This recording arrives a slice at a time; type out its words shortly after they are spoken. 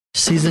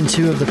Season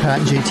 2 of the Pat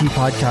and JT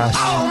podcast.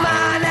 Oh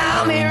man,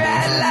 I'm here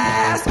at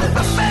last. The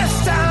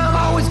best time,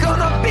 always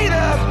gonna be the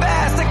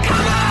best.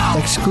 Come on!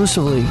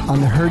 Exclusively on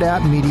the Herd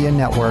App Media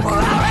Network. All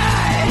right.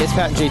 It's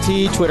Pat and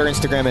JT, Twitter,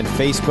 Instagram, and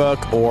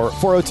Facebook, or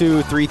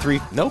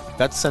 402-33... Nope,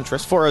 that's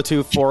Centrist.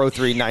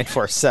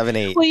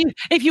 402-403-9478. Well,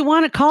 if you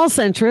want to call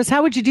Centrist,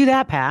 how would you do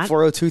that, Pat?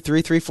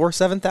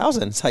 402-334-7000.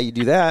 That's how you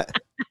do that.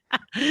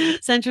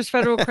 Centrist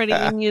Federal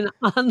Credit Union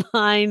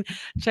online.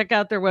 Check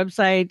out their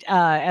website.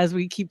 As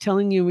we keep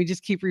telling you, we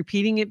just keep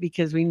repeating it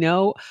because we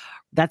know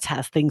that's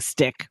how things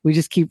stick. We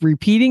just keep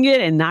repeating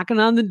it and knocking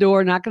on the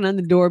door,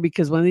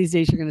 because one of these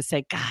days you're going to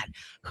say, God,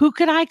 who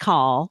could I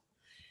call?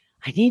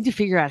 I need to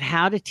figure out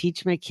how to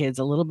teach my kids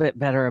a little bit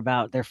better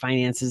about their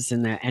finances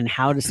and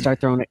how to start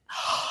their own.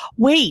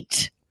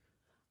 Wait,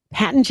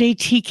 Pat and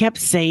JT kept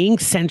saying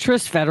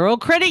Centrist Federal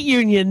Credit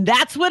Union.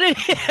 That's what it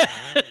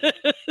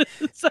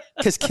is.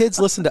 Because kids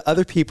listen to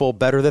other people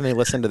better than they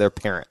listen to their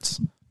parents.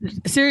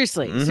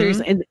 Seriously.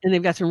 And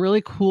they've got some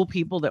really cool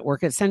people that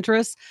work at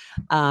Centrist.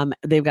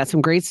 They've got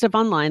some great stuff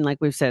online. Like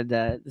we've said,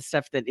 the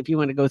stuff that if you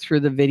want to go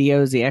through the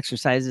videos, the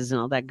exercises and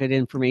all that good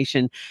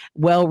information,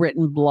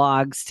 well-written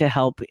blogs to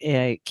help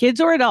kids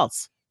or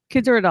adults.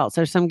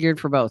 There's some geared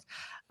for both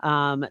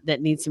that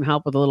need some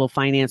help with a little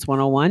finance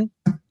 101.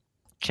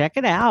 Check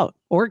it out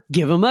or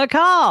give them a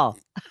call.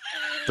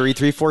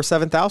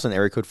 334-7000,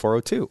 area code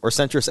 402 or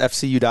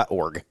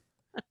centristfcu.org.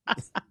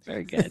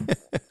 Very good.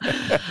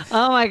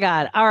 Oh my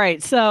God. All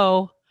right.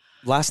 So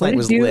last night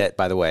was lit,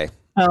 by the way.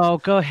 Oh,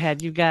 go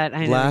ahead. You got,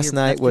 I know. Last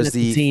night was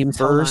the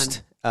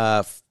first,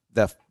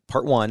 the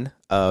part one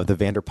of the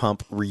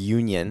Vanderpump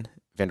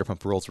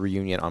Rules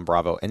reunion on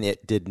Bravo, and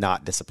it did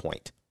not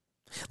disappoint.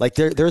 Like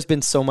there's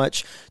been so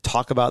much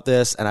talk about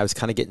this, and I was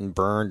kind of getting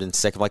burned and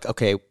sick. I'm like,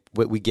 okay,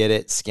 we get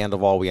it.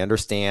 Scandal, we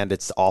understand.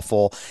 It's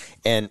awful.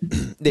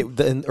 And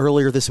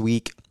earlier this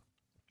week,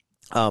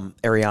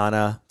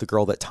 Ariana, the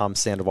girl that Tom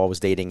Sandoval was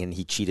dating and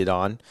he cheated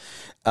on,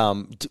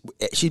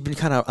 she'd been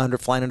kind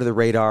of flying under the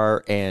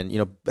radar and,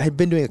 had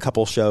been doing a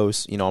couple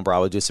shows, on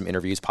Bravo, do some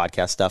interviews,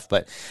 podcast stuff.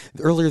 But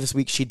earlier this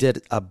week, she did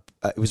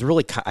it was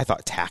really, I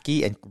thought,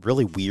 tacky and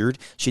really weird.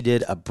 She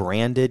did a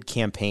branded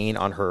campaign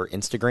on her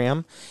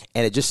Instagram,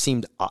 and it just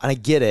seemed, and I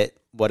get it,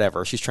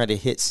 whatever. She's trying to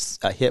hit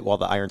while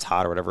the iron's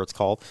hot or whatever it's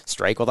called,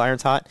 strike while the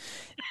iron's hot.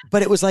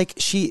 But it was like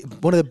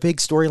one of the big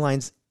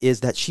storylines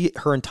is that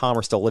her and Tom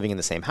are still living in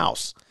the same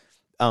house,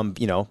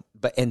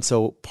 and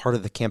so part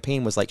of the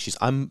campaign was like,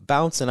 I'm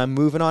bouncing, I'm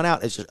moving on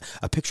out. It's just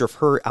a picture of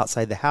her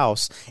outside the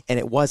house. And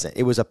it wasn't,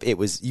 it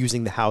was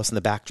using the house and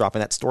the backdrop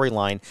and that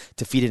storyline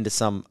to feed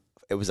into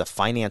it was a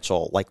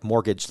financial, like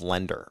mortgage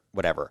lender,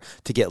 whatever,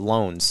 to get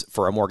loans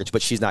for a mortgage,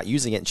 but she's not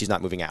using it and she's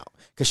not moving out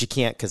because she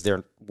can't, because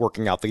they're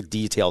working out the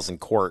details in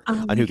court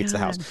on who gets the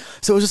house.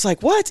 So it was just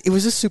like, what? It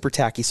was just super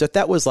tacky. So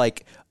that was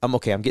like, I'm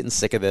getting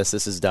sick of this.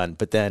 This is done.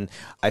 But then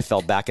I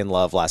fell back in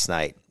love last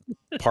night.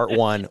 Part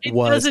one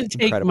was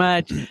incredible.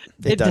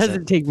 It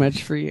doesn't take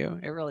much for you.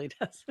 It really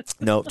doesn't.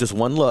 No, just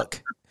one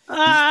look.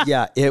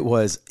 Yeah, it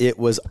was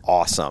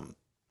awesome.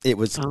 It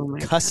was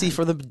cussy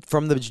from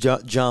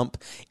the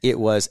jump. It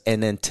was,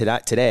 and then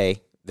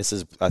today, this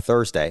is a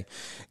Thursday,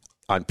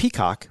 on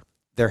Peacock,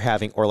 they're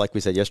having, or like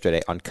we said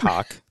yesterday, on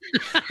Cock,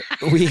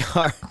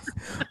 I've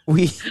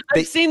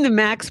seen the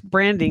Max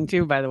branding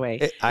too, by the way.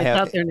 It's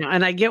out there now,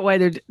 and I get why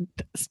they're.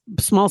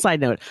 Small side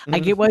note: I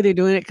get why they're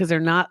doing it because they're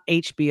not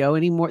HBO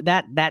anymore.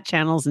 That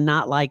channel's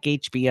not like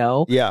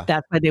HBO. Yeah,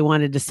 that's why they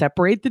wanted to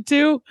separate the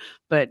two.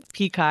 But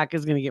Peacock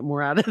is going to get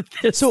more out of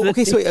this. So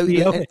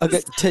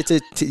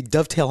to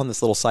dovetail on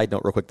this little side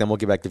note real quick, then we'll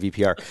get back to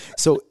VPR.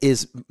 So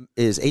is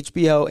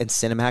HBO and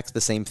Cinemax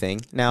the same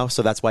thing now?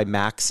 So that's why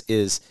Max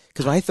is,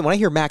 because when I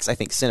hear Max, I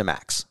think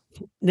Cinemax.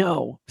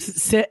 No,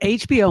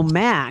 HBO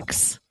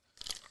Max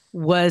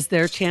was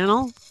their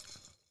channel,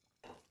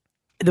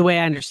 the way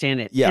I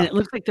understand it. Yeah. And it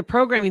looks like the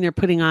programming they're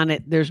putting on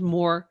it, there's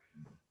more,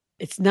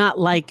 it's not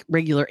like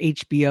regular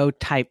HBO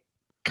type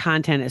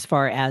content as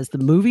far as the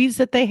movies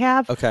that they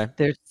have. Okay.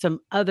 There's some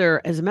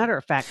other, as a matter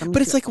of fact.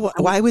 But it's like,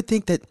 I would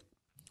think that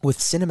with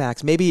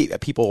Cinemax, maybe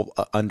people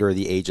under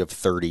the age of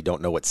 30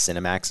 don't know what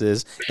Cinemax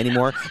is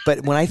anymore.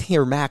 But when I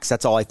hear Max,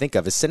 that's all I think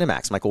of is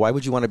Cinemax. I'm like, well, why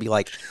would you want to be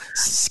like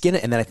Skin?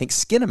 And then I think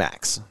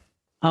Skinemax.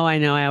 Oh, I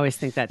know. I always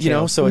think that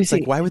too. So it's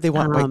like, why would they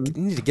want,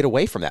 you need to get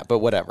away from that, but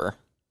whatever.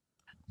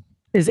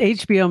 Is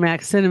HBO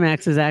Max,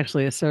 Cinemax is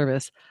actually a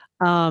service.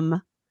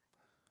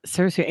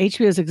 Seriously,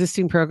 HBO's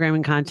existing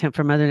programming content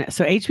from other.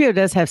 So HBO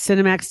does have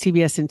Cinemax,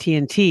 TBS, and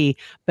TNT,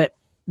 but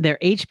their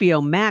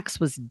HBO Max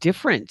was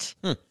different.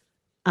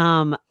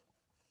 It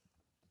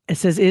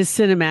says, is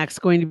Cinemax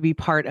going to be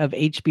part of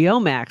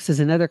HBO Max? Is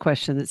another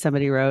question that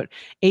somebody wrote.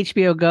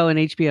 HBO Go and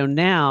HBO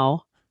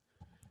Now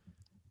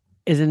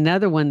is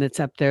another one that's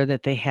up there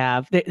that they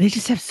have. They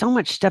just have so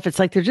much stuff. It's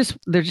like they're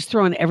just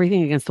throwing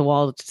everything against the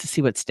wall to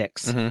see what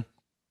sticks.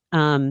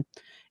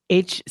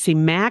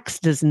 Max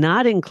does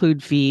not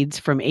include feeds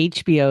from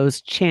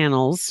HBO's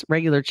channels,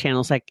 regular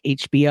channels like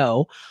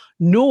HBO,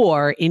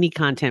 nor any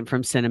content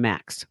from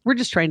Cinemax. We're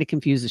just trying to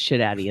confuse the shit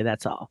out of you.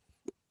 That's all.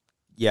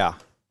 Yeah.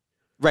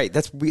 Right.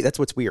 That's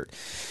what's weird.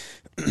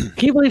 Can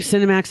you believe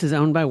Cinemax is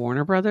owned by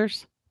Warner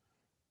Brothers?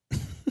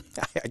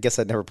 I guess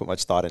I'd never put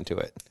much thought into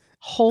it.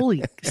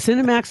 Holy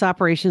Cinemax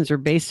operations are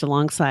based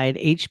alongside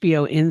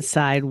HBO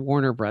inside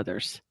Warner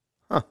Brothers.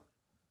 Huh.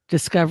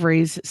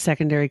 Discovery's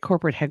secondary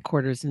corporate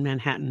headquarters in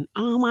Manhattan.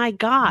 Oh my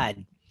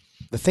God.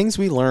 The things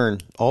we learn,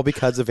 all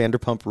because of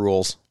Vanderpump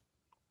Rules.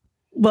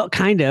 Well,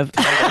 kind of.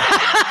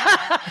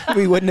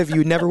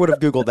 You never would have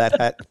Googled that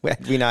had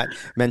we not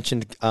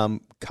mentioned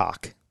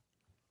cock.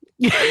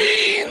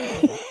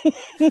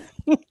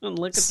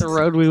 Look at the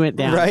road we went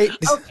down. Right?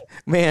 Okay.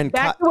 Man,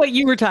 Back to what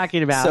you were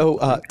talking about.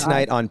 So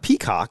tonight on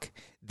Peacock,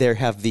 they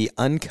have the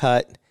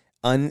uncut,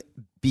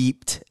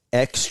 unbeeped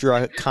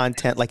extra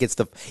content. Like it's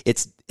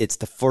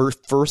the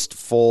first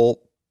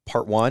full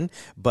part 1,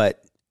 but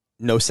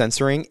no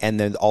censoring, and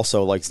then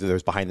also like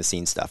there's behind the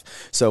scenes stuff.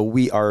 So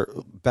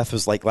Beth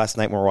was like last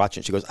night when we were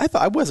watching, she goes, I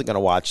thought I wasn't going to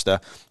watch the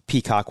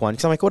Peacock one,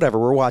 because I'm like, whatever,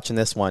 we're watching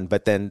this one.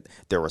 But then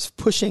there was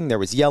pushing, there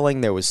was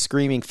yelling, there was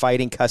screaming,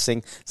 fighting,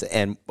 cussing,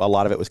 and a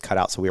lot of it was cut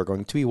out. So we are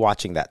going to be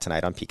watching that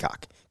tonight on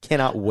Peacock.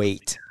 Cannot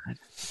wait.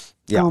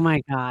 Yeah. Oh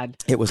my God.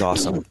 It was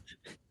awesome.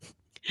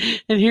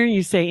 And hearing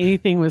you say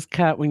anything was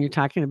cut when you're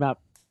talking about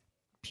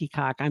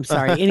Peacock. I'm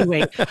sorry.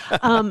 Anyway,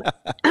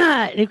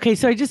 okay,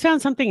 so I just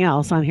found something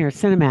else on here.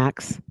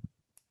 Cinemax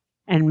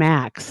and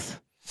Max.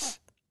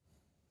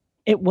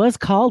 It was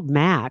called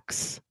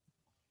Max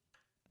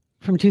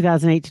from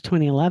 2008 to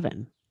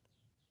 2011.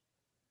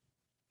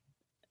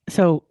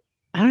 So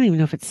I don't even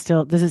know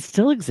if does it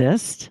still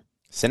exist?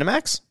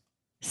 Cinemax?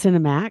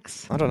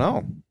 Cinemax? I don't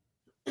know.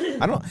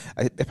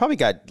 It probably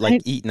got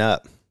eaten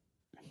up.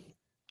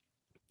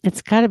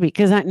 It's got to be,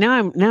 because I'm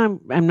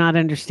not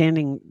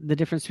understanding the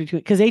difference between,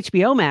 because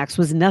HBO Max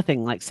was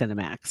nothing like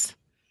Cinemax.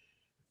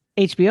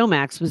 HBO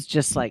Max was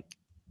just like,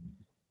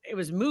 it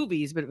was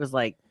movies, but it was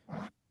like,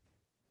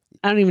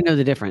 I don't even know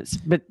the difference.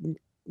 But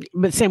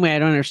same way I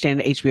don't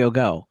understand HBO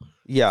Go.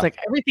 Yeah, it's like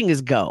everything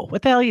is Go.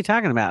 What the hell are you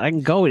talking about? I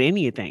can go at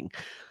anything.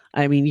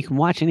 I mean, you can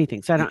watch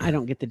anything. So I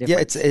don't get the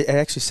difference. Yeah, it's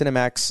actually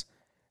Cinemax.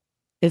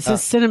 It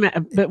says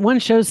Cinemax, but one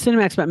shows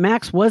Cinemax, but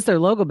Max was their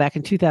logo back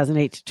in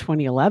 2008 to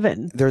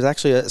 2011. There's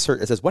actually it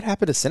says, what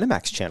happened to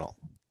Cinemax channel?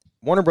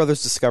 Warner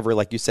Brothers Discovery,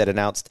 like you said,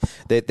 announced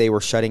that they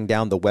were shutting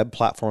down the web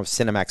platform of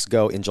Cinemax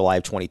Go in July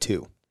of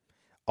 22.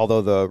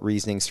 Although the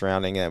reasoning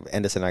surrounding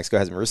end of Cinemax Go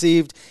hasn't been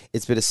received,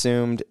 it's been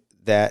assumed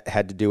that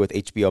had to do with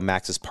HBO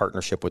Max's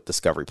partnership with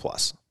Discovery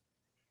Plus.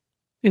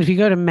 And if you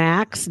go to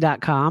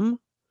max.com,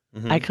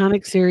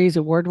 iconic series,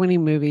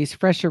 award-winning movies,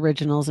 fresh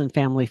originals, and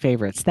family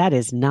favorites. That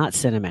is not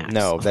Cinemax.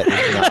 No, that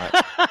is not.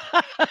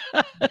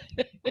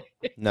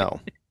 No,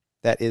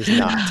 that is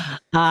not.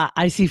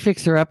 I see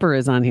Fixer Upper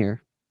is on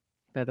here,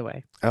 by the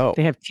way. Oh.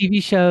 They have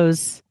TV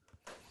shows,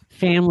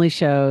 family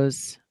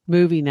shows,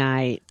 movie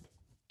night,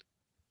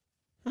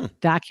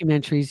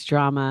 documentaries,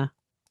 drama,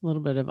 a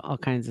little bit of all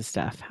kinds of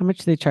stuff. How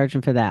much are they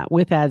charging for that?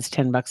 With ads,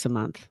 $10 a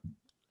month.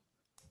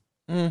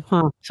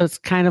 So it's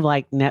kind of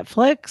like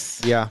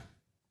Netflix. Yeah.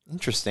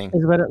 Interesting.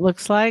 Is what it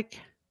looks like.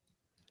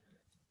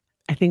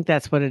 I think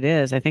that's what it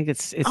is. I think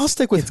it's I'll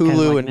stick with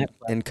Hulu kind of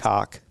like and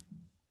cock.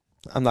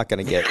 I'm not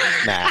going to get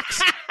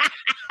Max.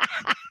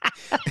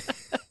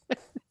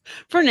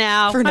 For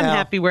now, I'm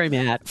happy where I'm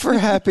at.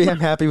 I'm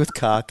happy with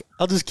cock.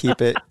 I'll just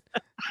keep it.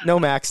 No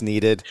Max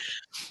needed.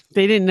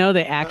 They didn't know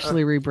they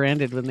actually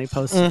rebranded when they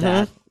posted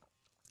that.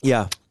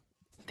 Yeah.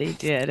 They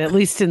did, at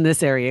least in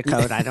this area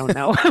code. I don't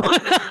know.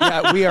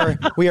 Yeah,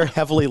 we are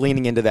heavily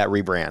leaning into that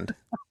rebrand.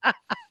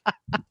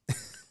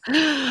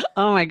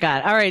 Oh my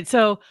God. All right.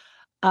 So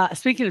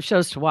speaking of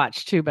shows to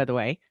watch too, by the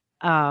way,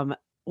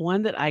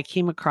 one that I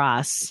came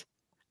across,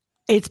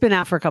 it's been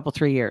out for a couple,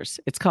 3 years.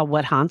 It's called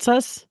What Haunts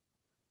Us.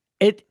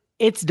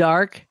 It's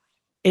dark.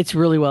 It's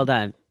really well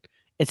done.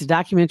 It's a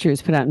documentary. It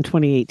was put out in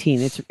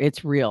 2018.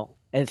 It's real.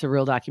 It's a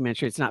real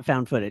documentary. It's not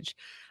found footage,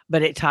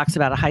 but it talks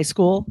about a high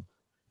school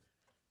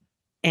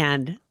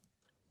and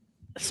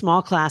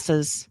small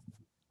classes,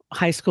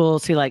 high school,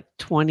 see like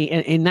 20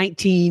 in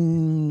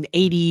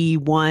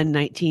 1981,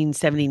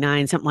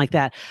 1979, something like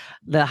that.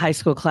 The high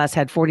school class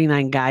had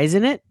 49 guys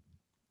in it.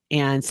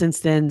 And since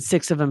then,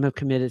 6 of them have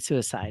committed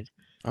suicide.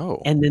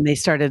 Oh. And then they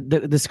started,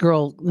 this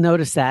girl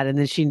noticed that. And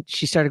then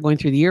she started going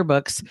through the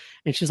yearbooks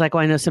and she's like,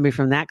 well, I know somebody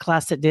from that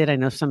class that did. I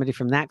know somebody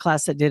from that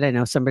class that did. I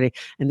know somebody,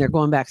 and they're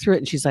going back through it.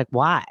 And she's like,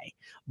 why?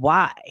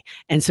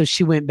 And so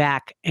she went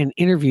back and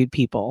interviewed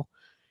people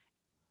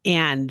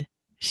and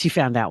she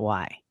found out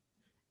why.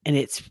 And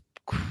it's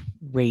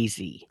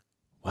crazy.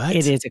 What?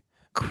 It is a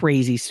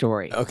crazy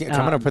story. Okay, I'm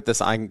going to put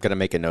this, I'm going to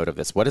make a note of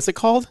this. What is it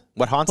called?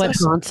 What Haunts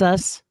Us? What Haunts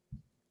Us.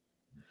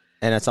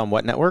 And it's on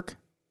what network?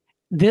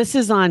 This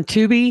is on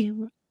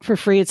Tubi for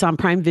free. It's on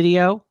Prime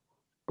Video.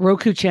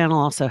 Roku channel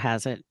also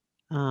has it.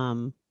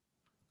 Okay.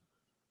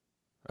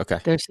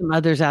 There's some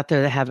others out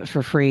there that have it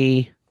for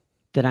free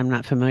that I'm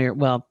not familiar.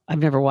 Well, I've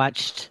never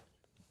watched.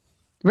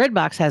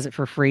 Redbox has it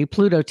for free.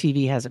 Pluto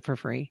TV has it for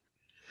free.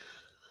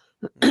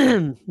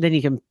 Then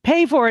you can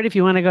pay for it if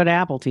you want to go to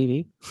Apple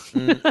TV.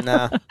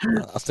 Nah,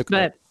 I'll stick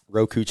with the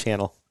Roku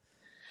channel.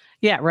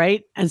 Yeah,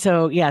 right. And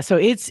so so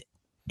it's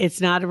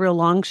not a real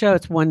long show.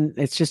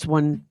 It's just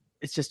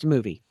a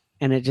movie.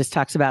 And it just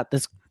talks about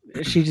this.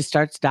 She just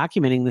starts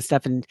documenting the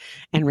stuff and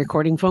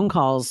recording phone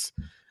calls,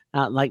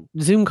 like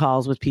Zoom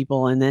calls with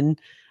people, and then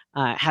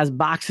has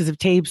boxes of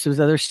tapes with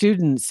other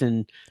students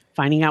and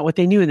finding out what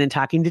they knew, and then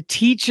talking to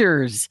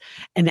teachers.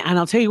 And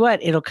I'll tell you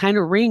what, it'll kind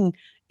of ring.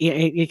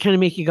 It kind of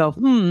make you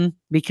go,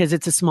 because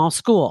it's a small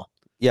school.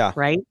 Yeah.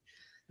 Right.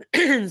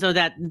 So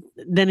that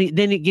then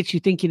it gets you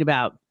thinking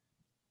about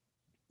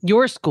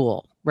your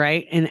school,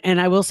 right? And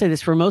I will say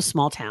this, for most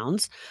small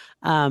towns,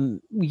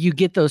 you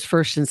get those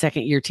first and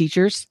second year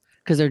teachers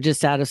because they're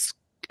just out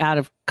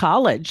of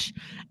college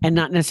and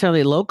not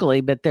necessarily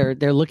locally, but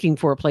they're looking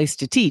for a place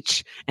to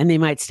teach, and they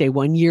might stay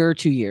 1 year or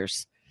 2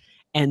 years.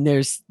 And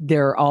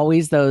there are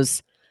always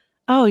those,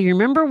 oh, you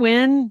remember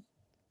when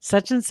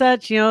such and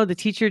such, the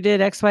teacher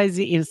did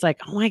XYZ, and it's like,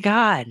 oh my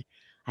God,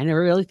 I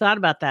never really thought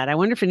about that. I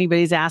wonder if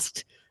anybody's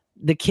asked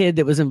the kid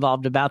that was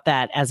involved about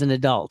that as an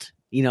adult,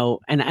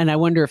 and I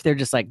wonder if they're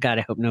just like, God,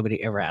 I hope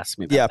nobody ever asks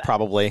me about that.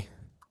 Probably.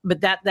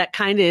 But that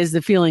kind of is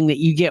the feeling that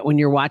you get when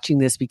you're watching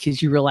this,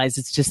 because you realize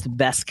it's just the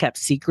best kept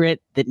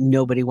secret that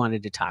nobody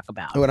wanted to talk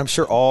about. Oh, and I'm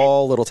sure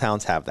all little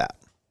towns have that.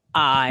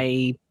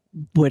 I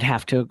would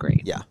have to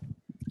agree. Yeah.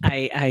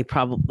 I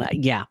probably,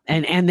 yeah.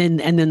 And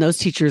then those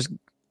teachers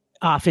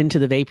off into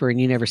the vapor,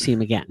 and you never see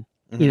them again.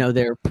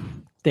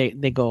 Mm-hmm.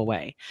 They go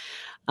away.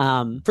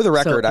 For the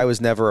record, I was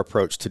never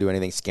approached to do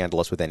anything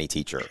scandalous with any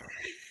teacher.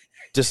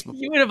 Just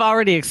you would have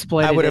already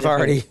exploited. I would have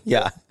already,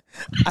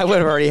 I would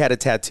have already had a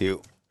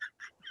tattoo.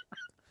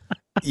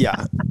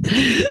 Yeah.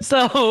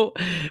 So,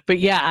 but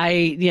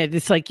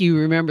it's like you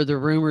remember the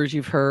rumors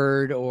you've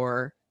heard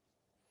or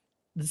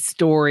the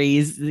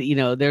stories.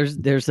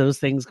 There's those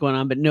things going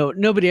on, but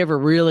nobody ever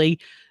really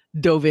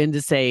dove in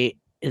to say,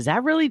 is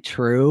that really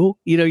true?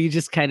 You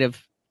just kind of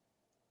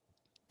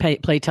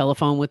play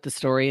telephone with the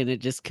story, and it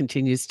just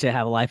continues to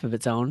have a life of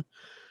its own.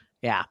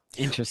 Yeah,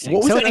 interesting.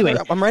 What was so anyway,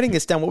 I'm writing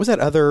this down. What was that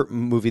other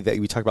movie that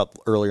we talked about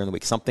earlier in the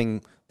week? The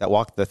thing that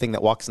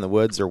walks in the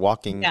woods, or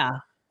walking. Yeah,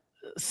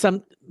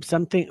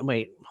 something.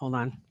 Wait, hold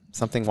on.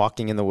 Something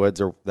walking in the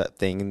woods, or that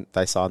thing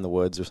I saw in the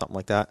woods, or something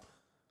like that.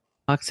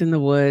 Walks in the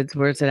woods.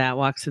 Where's it at?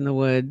 Walks in the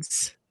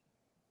woods.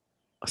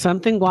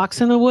 Something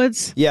walks in the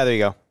woods. Yeah, there you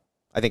go.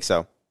 I think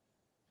so.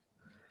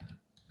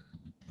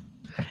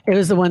 It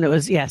was the one that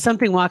was,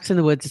 Something Walks in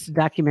the Woods. It's a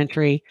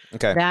documentary.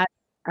 Okay. That,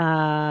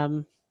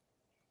 God,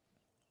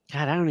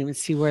 I don't even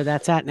see where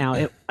that's at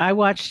now. I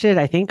watched it,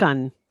 I think,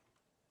 on.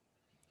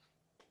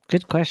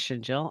 Good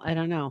question, Jill. I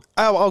don't know.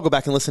 I'll go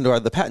back and listen to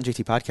the Pat and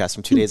JT podcast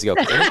from 2 days ago.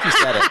 I think you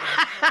said it.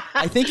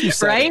 I think you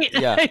said right? it.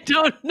 Yeah. I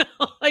don't know.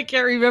 I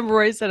can't remember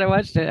where I said I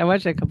watched it. I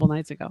watched it a couple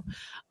nights ago,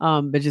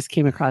 but just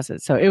came across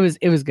it. So it was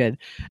good.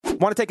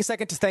 Want to take a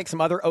second to thank some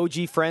other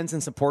OG friends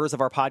and supporters of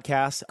our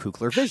podcast,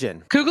 Kugler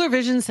Vision. Kugler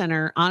Vision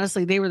Center,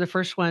 honestly, they were the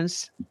first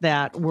ones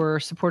that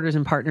were supporters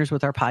and partners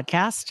with our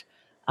podcast.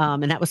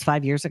 And that was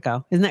 5 years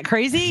ago. Isn't that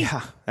crazy?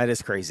 Yeah, that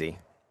is crazy.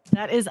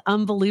 That is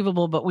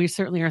unbelievable, but we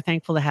certainly are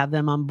thankful to have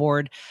them on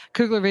board.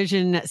 Kugler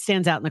Vision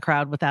stands out in the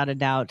crowd without a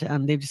doubt.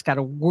 They've just got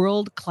a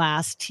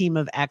world-class team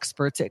of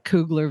experts at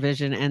Kugler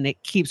Vision, and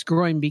it keeps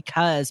growing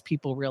because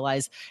people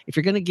realize if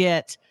you're going to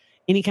get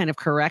any kind of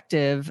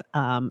corrective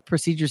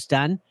procedures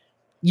done,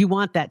 you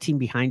want that team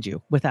behind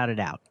you without a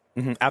doubt.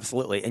 Mm-hmm,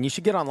 absolutely. And you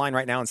should get online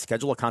right now and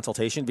schedule a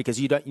consultation, because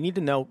you need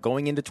to know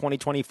going into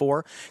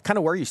 2024 kind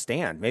of where you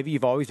stand. Maybe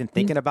you've always been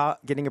thinking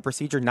about getting a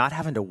procedure, not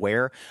having to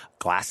wear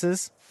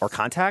glasses or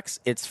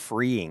contacts. It's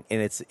freeing,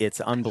 and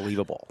it's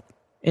unbelievable.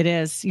 It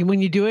is.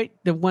 When you do it,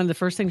 one of the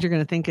first things you're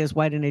going to think is,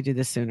 why didn't I do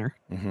this sooner?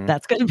 Mm-hmm.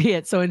 That's going to be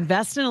it. So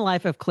invest in a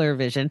life of clear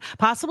vision.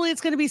 Possibly it's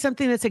going to be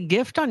something that's a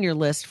gift on your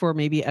list for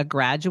maybe a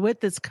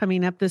graduate that's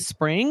coming up this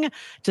spring,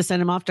 to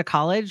send them off to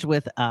college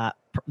with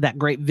that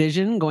great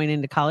vision going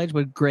into college,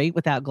 would great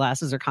without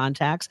glasses or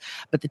contacts.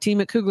 But the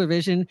team at Kugler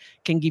Vision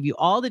can give you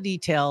all the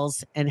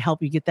details and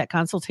help you get that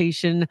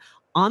consultation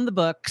on the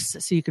books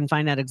so you can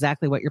find out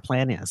exactly what your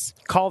plan is.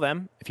 Call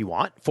them if you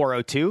want,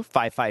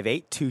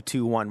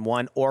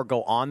 402-558-2211, or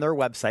go on their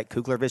website,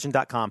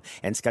 kuglervision.com,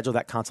 and schedule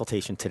that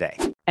consultation today.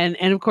 And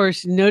of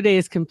course, no day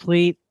is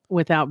complete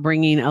without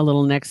bringing a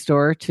little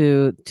Nextdoor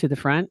to the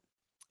front,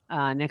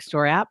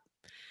 Nextdoor app.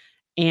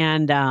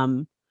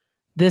 And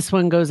this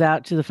one goes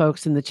out to the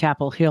folks in the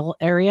Chapel Hill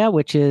area,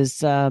 which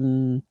is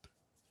out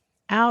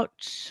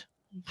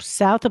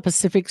south of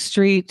Pacific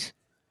Street,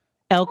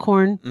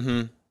 Elkhorn.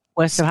 Mm-hmm.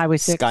 West of Highway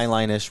 6.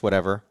 Skyline-ish,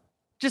 whatever.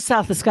 Just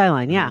south of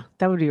Skyline. Yeah,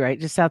 that would be right.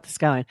 Just south of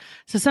Skyline.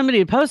 So somebody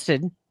had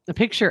posted a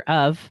picture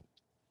of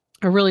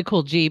a really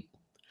cool Jeep,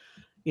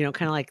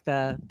 kind of like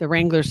the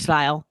Wrangler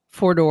style,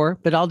 4-door,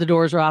 but all the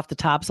doors are off, the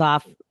top's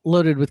off,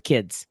 loaded with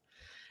kids.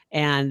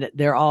 And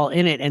they're all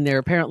in it, and they're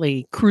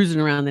apparently cruising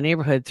around the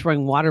neighborhood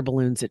throwing water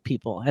balloons at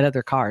people, at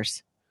other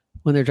cars,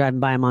 when they're driving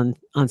by them on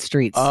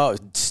streets. Oh,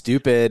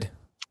 stupid.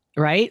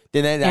 Right?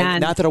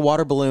 And not that a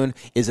water balloon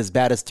is as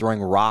bad as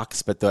throwing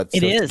rocks, but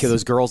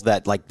those girls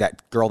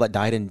that girl that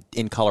died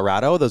in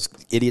Colorado, those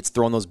idiots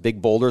throwing those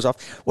big boulders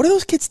off. What are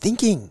those kids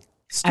thinking?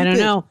 I don't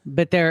know,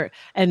 but there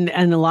and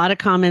a lot of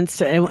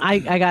comments. And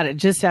I got it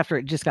just after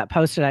it just got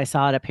posted. I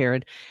saw it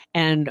appeared,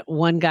 and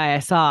one guy I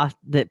saw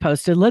that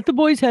posted, "Let the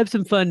boys have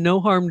some fun,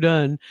 no harm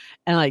done."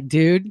 And like,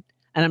 dude,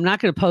 and I'm not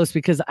going to post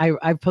because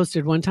I've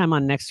posted one time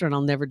on Nextdoor and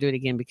I'll never do it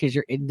again because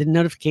the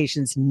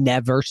notifications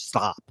never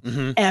stop,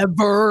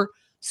 ever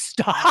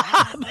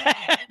stop.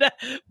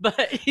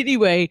 But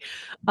anyway,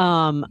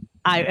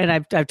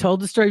 I've told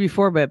the story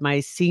before, but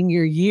my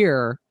senior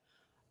year.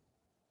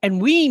 And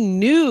we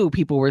knew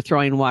people were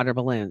throwing water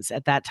balloons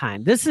at that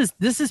time. This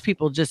is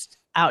people just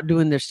out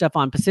doing their stuff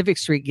on Pacific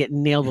Street,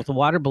 getting nailed with a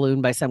water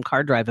balloon by some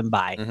car driving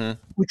by,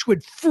 which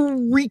would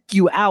freak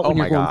you out when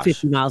you're going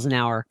 50 miles an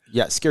hour.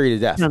 Yeah, scary to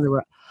death. On the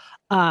road.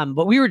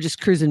 But we were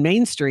just cruising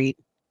Main Street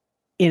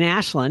in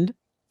Ashland,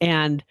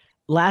 and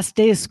last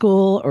day of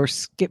school or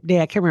skip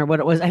day, I can't remember what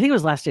it was. I think it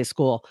was last day of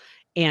school,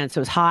 and so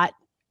it was hot,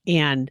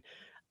 and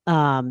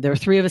there were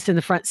three of us in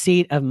the front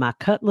seat of my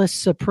Cutlass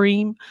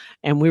Supreme,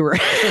 and we were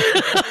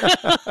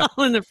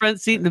all in the front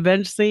seat and the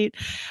bench seat.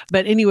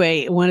 But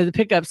anyway, one of the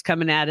pickups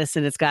coming at us,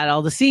 and it's got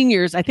all the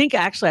seniors. I think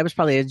actually I was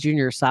probably a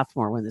junior or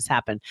sophomore when this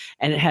happened,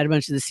 and it had a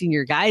bunch of the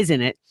senior guys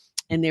in it,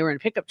 and they were in a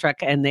pickup truck,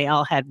 and they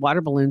all had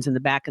water balloons in the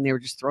back, and they were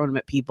just throwing them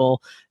at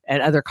people, at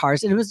other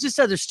cars, and it was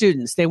just other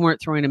students. They weren't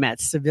throwing them at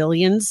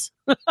civilians,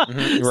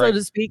 so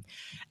to speak,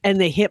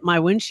 and they hit my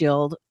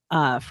windshield.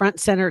 Front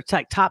center, it's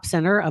like top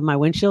center of my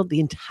windshield, the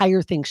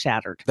entire thing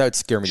shattered. That would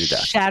scare me to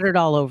death. Shattered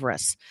all over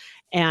us.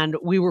 And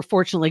we were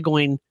fortunately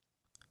going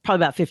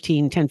probably about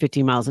 15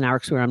 miles an hour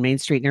because we were on Main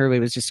Street and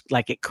everybody was just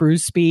like at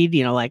cruise speed,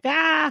 like,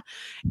 ah.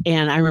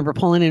 And I remember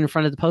pulling in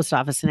front of the post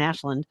office in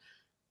Ashland.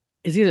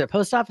 Is either the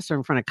post office or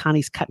in front of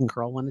Connie's Cut and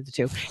Curl, one of the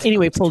two.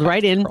 Anyway, pulled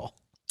right in.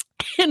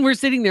 And we're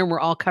sitting there and we're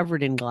all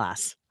covered in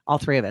glass, all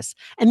three of us.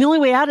 And the only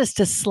way out is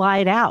to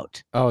slide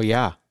out. Oh,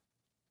 yeah.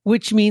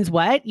 Which means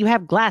what? You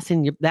have glass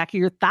in your back of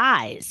your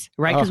thighs,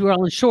 right? Because we're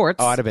all in shorts.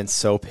 Oh, I'd have been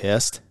so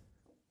pissed.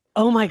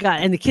 Oh my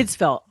God. And the kids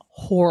felt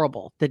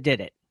horrible that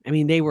did it. I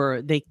mean, they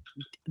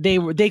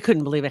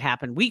couldn't believe it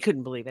happened. We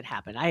couldn't believe it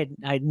happened.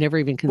 I'd never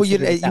even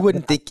considered. Well, you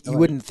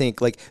wouldn't think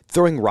like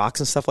throwing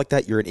rocks and stuff like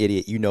that. You're an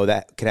idiot. You know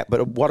that can happen,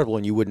 but a water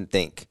balloon, you wouldn't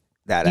think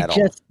that at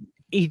all.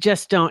 You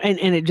just don't. And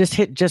it just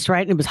hit just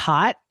right. And it was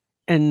hot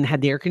and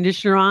had the air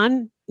conditioner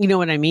on. You know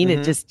what I mean?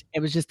 It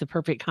was just the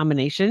perfect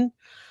combination.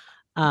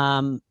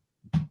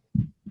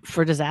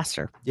 For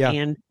disaster. Yeah.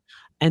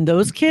 And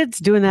those kids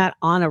doing that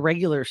on a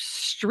regular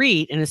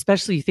street, and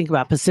especially you think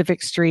about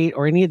Pacific Street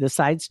or any of the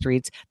side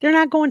streets, they're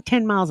not going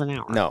 10 miles an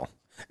hour. No.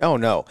 Oh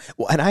no.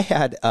 Well, and I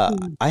had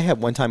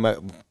one time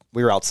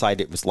we were outside.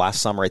 It was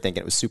last summer, I think,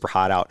 and it was super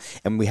hot out,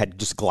 and we had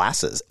just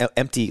glasses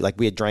empty, like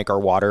we had drank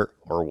our water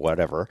or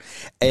whatever,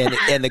 and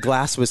the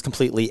glass was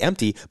completely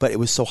empty. But it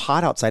was so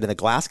hot outside, and the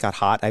glass got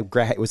hot.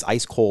 It was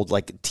ice cold,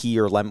 like tea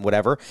or lemon,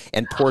 whatever,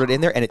 and poured it in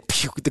there, and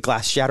the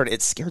glass shattered.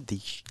 It scared the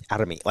shit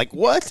out of me. Like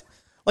what?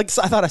 Like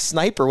I thought a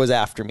sniper was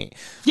after me.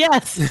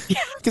 Yes,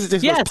 because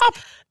it just goes pop.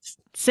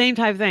 Same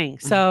type thing.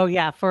 So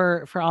yeah,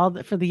 for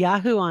the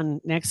Yahoo on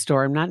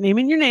Nextdoor, I'm not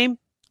naming your name.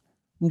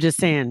 I'm just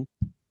saying.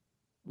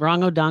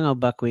 Wrongo dongo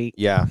buckwheat.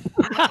 Yeah.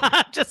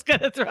 I'm just going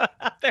to throw it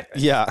out there.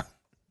 Yeah.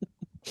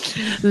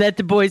 Let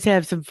the boys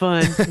have some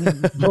fun.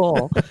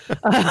 Bull.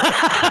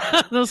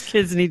 Those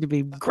kids need to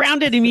be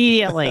grounded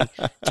immediately.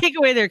 Take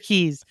away their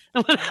keys.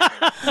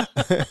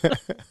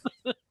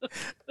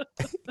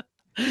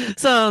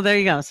 So there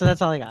you go. So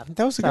that's all I got.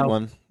 That was a good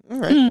one. All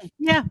right.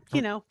 Yeah,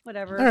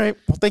 whatever. All right.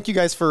 Well, thank you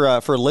guys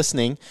for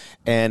listening.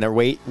 And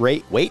rate,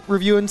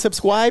 review, and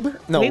subscribe.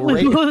 No, rate,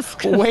 review,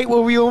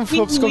 and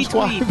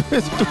subscribe.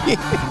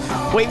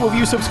 Wait,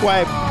 review,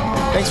 subscribe.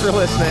 Thanks for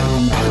listening.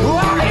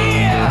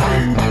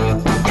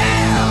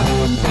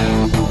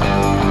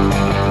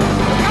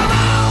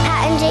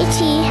 Pat and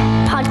JT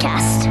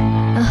Podcast,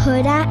 a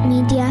Huda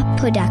Media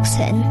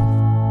Production.